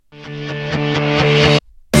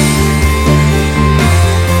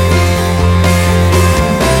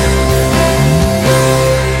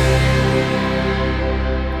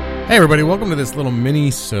Hey everybody, welcome to this little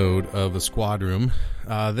mini-sode of the Squad Room.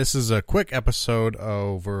 This is a quick episode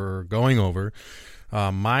going over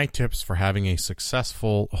my tips for having a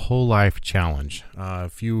successful whole life challenge.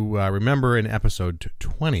 If you remember in episode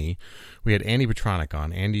 20, we had Andy Petronic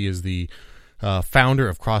on. Andy is the founder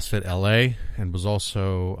of CrossFit LA and was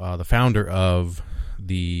also the founder of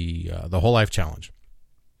the Whole Life Challenge.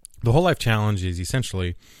 The Whole Life Challenge is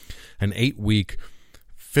essentially an 8-week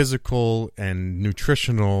physical and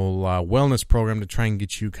nutritional wellness program to try and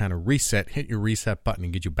get you kind of hit your reset button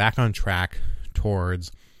and get you back on track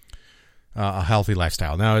towards a healthy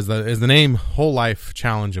lifestyle. Now, as the name Whole Life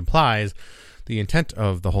Challenge implies, the intent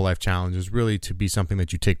of the Whole Life Challenge is really to be something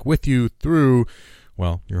that you take with you through,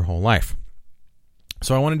 well, your whole life.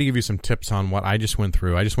 So I wanted to give you some tips on what I just went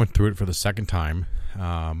through. I just went through it for the second time.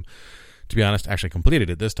 To be honest, actually completed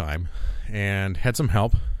it this time and had some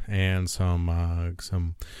help and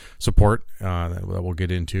some support that we'll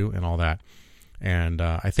get into and all that. And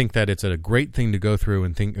I think that it's a great thing to go through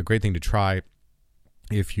and a great thing to try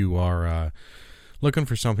if you are looking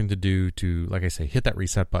for something to do to, like I say, hit that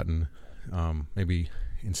reset button, maybe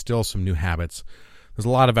instill some new habits. There's a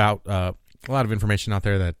lot of information out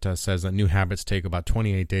there that says that new habits take about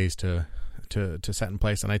 28 days to set in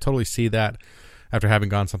place, and I totally see that after having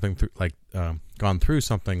gone through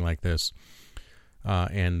something like this,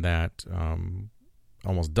 and that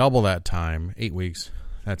almost double that time, 8 weeks,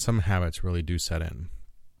 that some habits really do set in.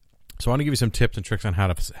 So I want to give you some tips and tricks on how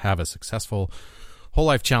to have a successful whole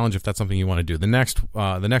life challenge if that's something you want to do. The next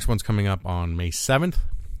one's coming up on May 7th,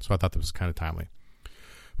 so I thought that was kind of timely.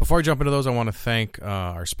 Before I jump into those, I want to thank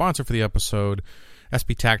our sponsor for the episode,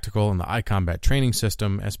 SB Tactical and the iCombat training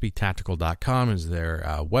system. SBTactical.com is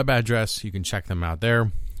their web address. You can check them out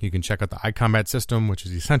there. You can check out the iCombat system, which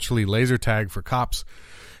is essentially laser tag for cops.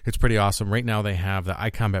 It's pretty awesome. Right now they have the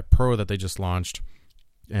iCombat Pro that they just launched,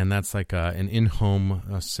 and that's like an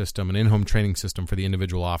in-home system, an in-home training system for the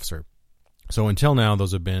individual officer. So until now,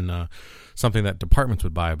 those have been something that departments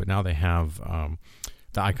would buy, but now they have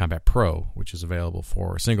the iCombat Pro, which is available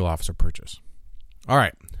for a single officer purchase. All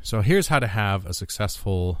right, so here's how to have a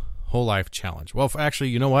successful whole life challenge. Well,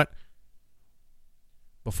 actually, you know what?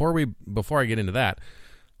 Before I get into that,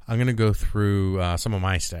 I'm going to go through some of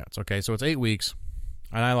my stats. Okay, so it's 8 weeks,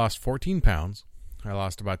 and I lost 14 pounds. I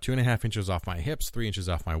lost about 2.5 inches off my hips, 3 inches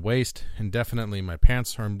off my waist, and definitely my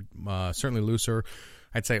pants are certainly looser.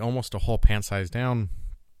 I'd say almost a whole pant size down.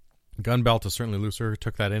 Gun belt is certainly looser.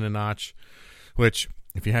 Took that in a notch, which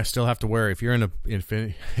if you still have to wear, if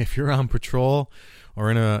you're on patrol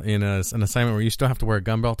or in an assignment where you still have to wear a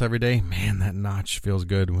gun belt every day, man, that notch feels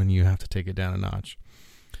good when you have to take it down a notch.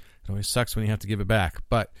 It always sucks when you have to give it back,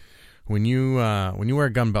 but when you wear a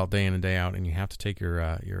gun belt day in and day out and you have to take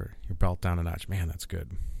your belt down a notch, man, that's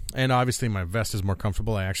good. And obviously my vest is more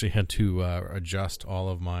comfortable. I actually had to adjust all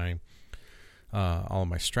of my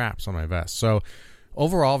straps on my vest. So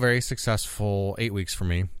overall, very successful 8 weeks for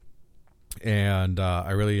me. And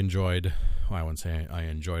I really enjoyed, well, I wouldn't say I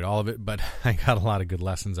enjoyed all of it, but I got a lot of good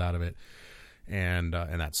lessons out of it. And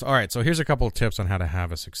that's all right. So here's a couple of tips on how to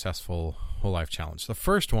have a successful whole life challenge. The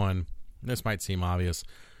first one, this might seem obvious,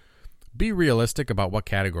 be realistic about what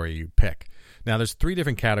category you pick. Now, there's 3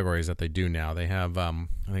 different categories that they do now. They have, I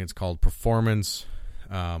think it's called performance,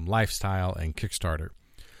 lifestyle, and Kickstarter.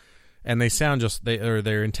 And they sound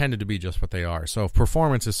they're intended to be just what they are. So if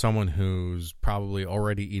performance is someone who's probably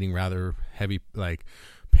already eating rather heavy, like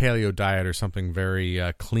paleo diet or something very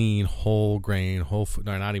clean, whole grain, whole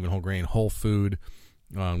food,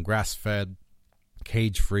 grass-fed,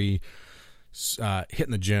 cage-free,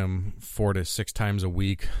 hitting the gym 4 to 6 times a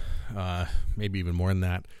week, maybe even more than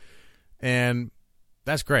that. And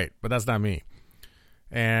that's great, but that's not me.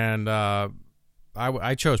 And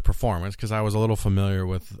I chose performance because I was a little familiar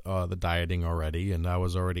with the dieting already, and I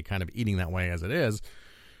was already kind of eating that way as it is,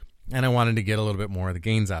 and I wanted to get a little bit more of the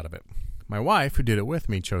gains out of it. My wife, who did it with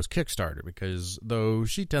me, chose Kickstarter because though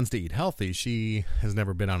she tends to eat healthy, she has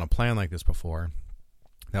never been on a plan like this before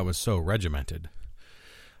that was so regimented,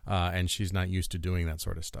 and she's not used to doing that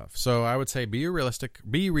sort of stuff. So I would say be realistic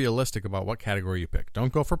about what category you pick.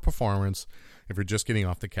 Don't go for performance if you're just getting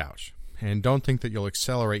off the couch. And don't think that you'll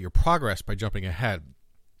accelerate your progress by jumping ahead.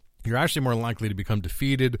 You're actually more likely to become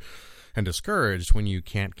defeated and discouraged when you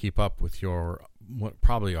can't keep up with what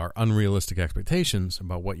probably are unrealistic expectations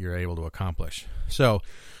about what you're able to accomplish. So,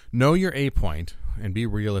 know your A point and be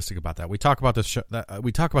realistic about that. We talk about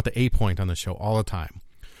the A point on the show all the time.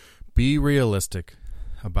 Be realistic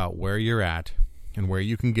about where you're at and where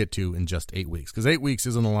you can get to in just 8 weeks, because 8 weeks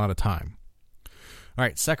isn't a lot of time. All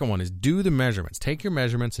right, second one is do the measurements. Take your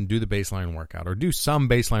measurements and do the baseline workout, or do some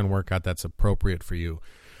baseline workout that's appropriate for you.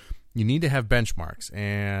 you need to have benchmarks.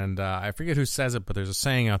 And I forget who says it, but there's a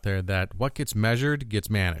saying out there that what gets measured gets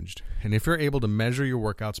managed. And if you're able to measure your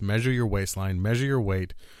workouts, measure your waistline, measure your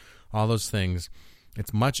weight, all those things,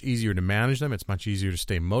 it's much easier to manage them. It's much easier to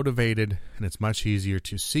stay motivated, and it's much easier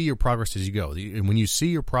to see your progress as you go. And when you see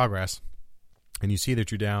your progress and you see that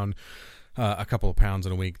you're down a couple of pounds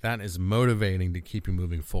in a week, that is motivating to keep you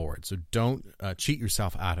moving forward. So don't cheat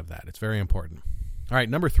yourself out of that. It's very important. All right,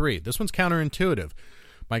 number 3. This one's counterintuitive.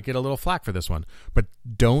 Might get a little flack for this one, but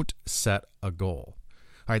don't set a goal.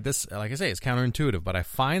 All right, this, like I say, is counterintuitive, but I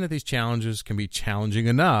find that these challenges can be challenging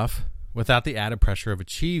enough without the added pressure of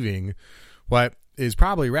achieving what is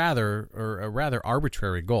probably a rather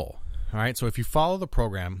arbitrary goal. All right, so if you follow the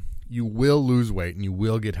program, you will lose weight and you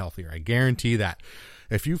will get healthier. I guarantee that.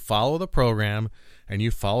 If you follow the program and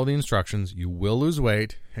you follow the instructions, you will lose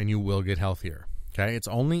weight and you will get healthier. Okay, it's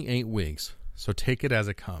only 8 weeks, so take it as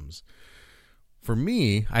it comes. For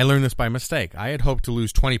me, I learned this by mistake. I had hoped to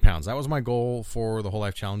lose 20 pounds. That was my goal for the Whole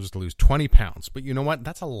Life Challenge, is to lose 20 pounds. But you know what?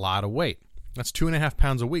 That's a lot of weight. That's 2.5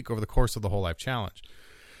 pounds a week over the course of the Whole Life Challenge.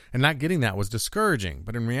 And not getting that was discouraging.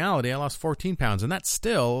 But in reality, I lost 14 pounds, and that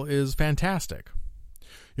still is fantastic.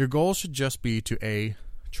 Your goal should just be to A,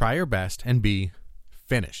 try your best, and B,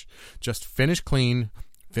 finish. Just finish clean,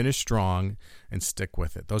 finish strong, and stick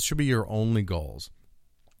with it. Those should be your only goals.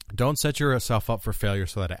 Don't set yourself up for failure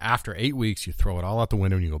so that after 8 weeks, you throw it all out the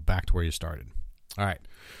window and you go back to where you started. All right.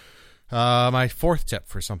 My 4th tip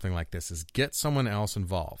for something like this is get someone else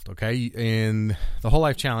involved. Okay. In the Whole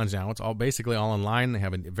Life Challenge now, it's all basically all online. They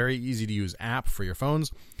have a very easy to use app for your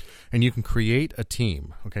phones, and you can create a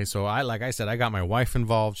team. Okay. So like I said, I got my wife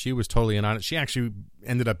involved. She was totally in on it. She actually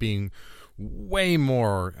ended up being way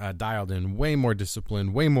more dialed in, way more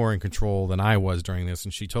disciplined, way more in control than I was during this,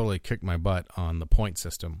 and she totally kicked my butt on the point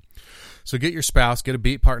system. So get your spouse, get a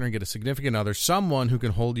beat partner, get a significant other, someone who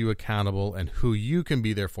can hold you accountable and who you can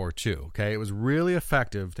be there for too. Okay, it was really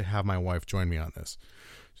effective to have my wife join me on this.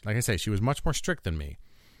 Like I say, she was much more strict than me,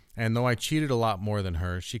 and though I cheated a lot more than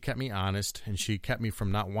her, she kept me honest, and she kept me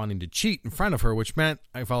from not wanting to cheat in front of her, which meant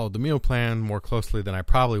I followed the meal plan more closely than I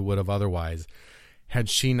probably would have otherwise, had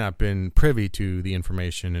she not been privy to the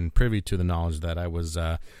information and privy to the knowledge that I was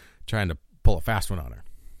trying to pull a fast one on her.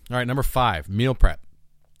 All right, number 5, meal prep.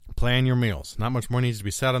 Plan your meals. Not much more needs to be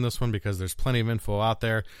said on this one because there's plenty of info out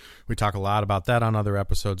there. We talk a lot about that on other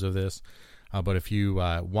episodes of this. But if you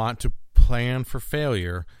want to plan for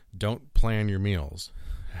failure, don't plan your meals.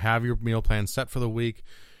 Have your meal plan set for the week.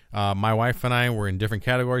 My wife and I were in different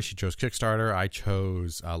categories. She chose Kickstarter. I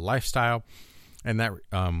chose Lifestyle. And that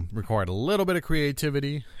required a little bit of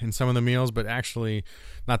creativity in some of the meals, but actually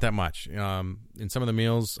not that much. In some of the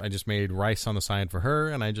meals, I just made rice on the side for her,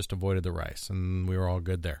 and I just avoided the rice, and we were all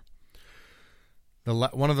good there.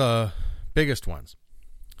 One of the biggest ones,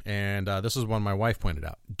 and this is one my wife pointed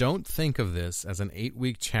out, don't think of this as an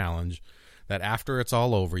 8-week challenge that after it's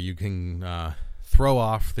all over, you can throw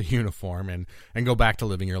off the uniform and go back to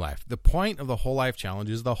living your life. The point of the Whole Life Challenge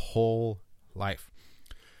is the whole life.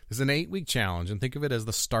 It's an 8-week challenge, and think of it as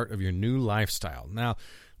the start of your new lifestyle. Now,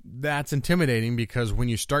 that's intimidating because when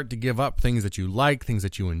you start to give up things that you like, things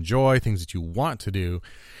that you enjoy, things that you want to do,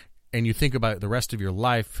 and you think about the rest of your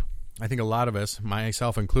life, I think a lot of us,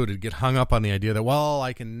 myself included, get hung up on the idea that, well,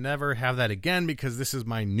 I can never have that again because this is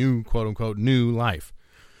my new, quote-unquote, new life.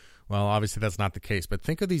 Well, obviously that's not the case, but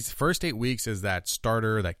think of these first 8 weeks as that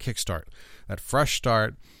starter, that kickstart, that fresh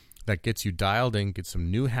start, that gets you dialed in, get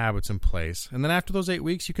some new habits in place. And then after those 8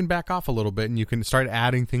 weeks, you can back off a little bit and you can start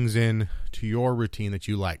adding things in to your routine that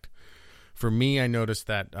you liked. For me, I noticed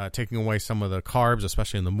that taking away some of the carbs,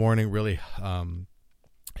 especially in the morning, really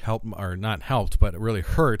helped, or not helped, but it really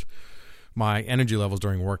hurt my energy levels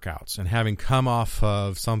during workouts. And having come off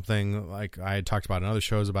of something like I had talked about in other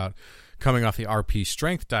shows about coming off the RP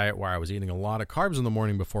strength diet where I was eating a lot of carbs in the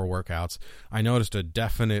morning before workouts, I noticed a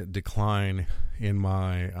definite decline in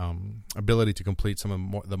my ability to complete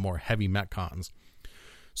some of the more heavy Metcons.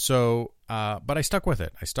 So, but I stuck with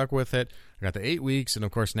it. I got the 8 weeks, and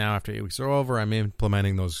of course now after 8 weeks are over, I'm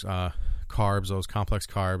implementing those carbs, those complex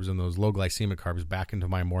carbs, and those low glycemic carbs back into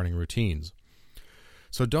my morning routines.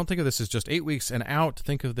 So don't think of this as just 8 weeks and out.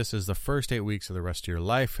 Think of this as the first 8 weeks of the rest of your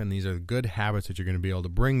life, and these are good habits that you're going to be able to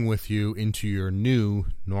bring with you into your new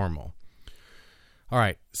normal. All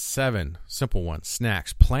right, 7, simple one,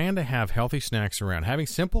 snacks. Plan to have healthy snacks around. Having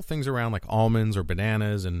simple things around like almonds or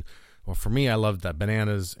bananas, and well, for me, I love that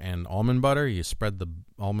bananas and almond butter. You spread the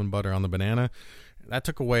almond butter on the banana. That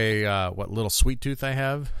took away what little sweet tooth I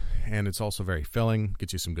have, and it's also very filling.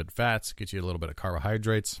 Gets you some good fats, gets you a little bit of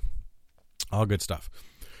carbohydrates. All good stuff.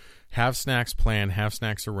 have snacks planned, have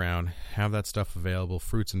snacks around, have that stuff available.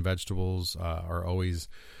 Fruits and vegetables are always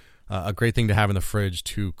a great thing to have in the fridge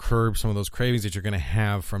to curb some of those cravings that you're going to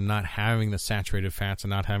have from not having the saturated fats and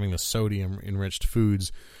not having the sodium-enriched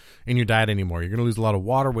foods in your diet anymore. You're going to lose a lot of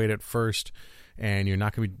water weight at first, and you're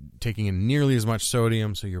not going to be taking in nearly as much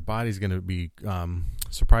sodium, so your body's going to be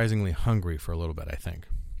surprisingly hungry for a little bit, I think.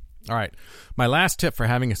 All right, my last tip for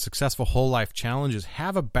having a successful whole life challenge is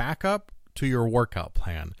have a backup to your workout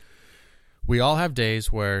plan. We all have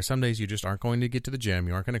days where some days you just aren't going to get to the gym,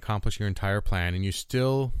 you aren't going to accomplish your entire plan, and you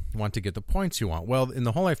still want to get the points you want. Well, in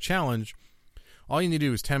the Whole Life Challenge, all you need to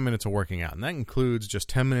do is 10 minutes of working out, and that includes just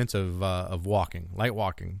 10 minutes of walking, light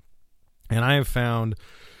walking. And I have found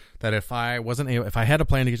that if I had a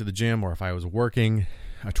plan to get to the gym, or if I was working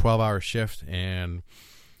a 12-hour shift and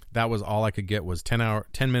that was all I could get was 10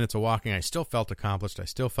 minutes of walking, I still felt accomplished. I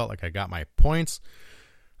still felt like I got my points.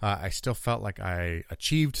 I still felt like I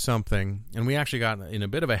achieved something, and we actually got in a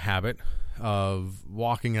bit of a habit of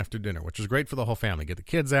walking after dinner, which was great for the whole family. Get the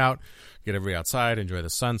kids out, get everybody outside, enjoy the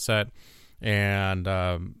sunset, and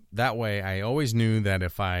that way I always knew that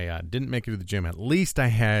if I didn't make it to the gym, at least I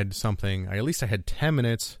had 10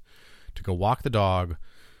 minutes to go walk the dog,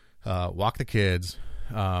 walk the kids.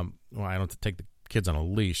 Well, I don't have to take the kids on a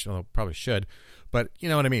leash, although I probably should, but you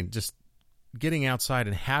know what I mean, just getting outside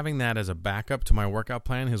and having that as a backup to my workout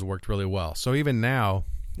plan has worked really well. So even now,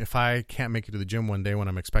 if I can't make it to the gym one day when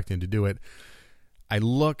I'm expecting to do it, I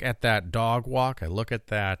look at that dog walk. I look at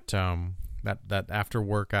that that after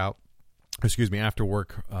work walk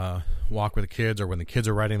with the kids, or when the kids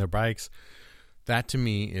are riding their bikes. That to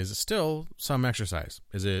me is still some exercise.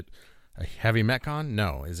 Is it a heavy Metcon?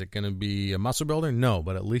 No. Is it going to be a muscle builder? No.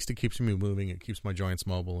 But at least it keeps me moving. It keeps my joints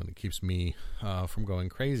mobile, and it keeps me from going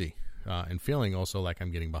crazy. And feeling also like I'm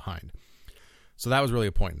getting behind. So that was really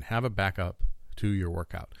important. Have a backup to your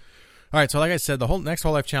workout. All right, so like I said, the next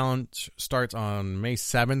Whole Life Challenge starts on May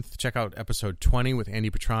 7th. Check out episode 20 with Andy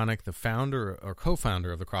Petronic, the founder or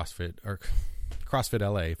co-founder of the CrossFit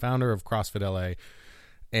LA, founder of CrossFit LA,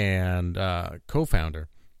 and co-founder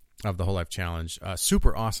of the Whole Life Challenge.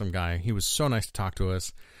 Super awesome guy. He was so nice to talk to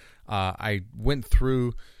us. I went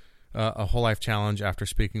through a Whole Life Challenge after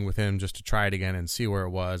speaking with him just to try it again and see where it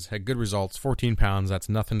was. Had good results, 14 pounds. That's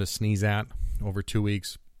nothing to sneeze at over 2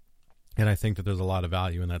 weeks. And I think that there's a lot of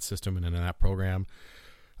value in that system and in that program.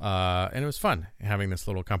 And it was fun having this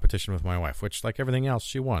little competition with my wife, which, like everything else,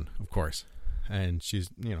 she won, of course. And she's,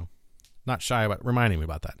 not shy about reminding me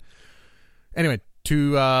about that. Anyway,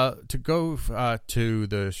 to go to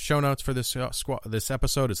the show notes for this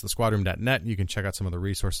episode, it's thesquadroom.net. You can check out some of the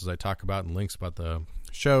resources I talk about and links about the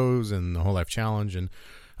shows and the Whole Life Challenge, and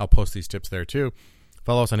I'll post these tips there too.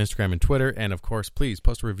 Follow us on Instagram and Twitter, and of course, please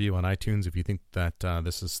post a review on iTunes if you think that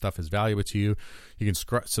stuff is valuable to you. You can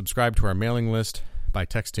subscribe to our mailing list by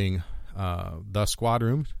texting The Squad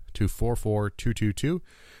Room to 44222.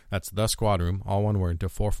 That's The Squad Room, all one word, to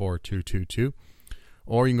 44222.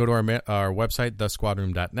 Or you can go to our website,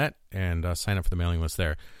 thesquadroom.net, and sign up for the mailing list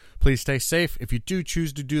there. Please stay safe. If you do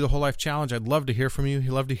choose to do the Whole Life Challenge, I'd love to hear from you. I'd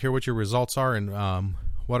love to hear what your results are and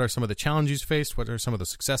what are some of the challenges you faced. What are some of the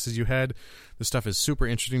successes you had? This stuff is super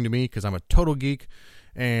interesting to me because I'm a total geek,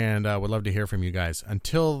 and would love to hear from you guys.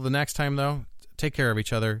 Until the next time, though, take care of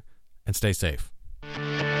each other and stay safe.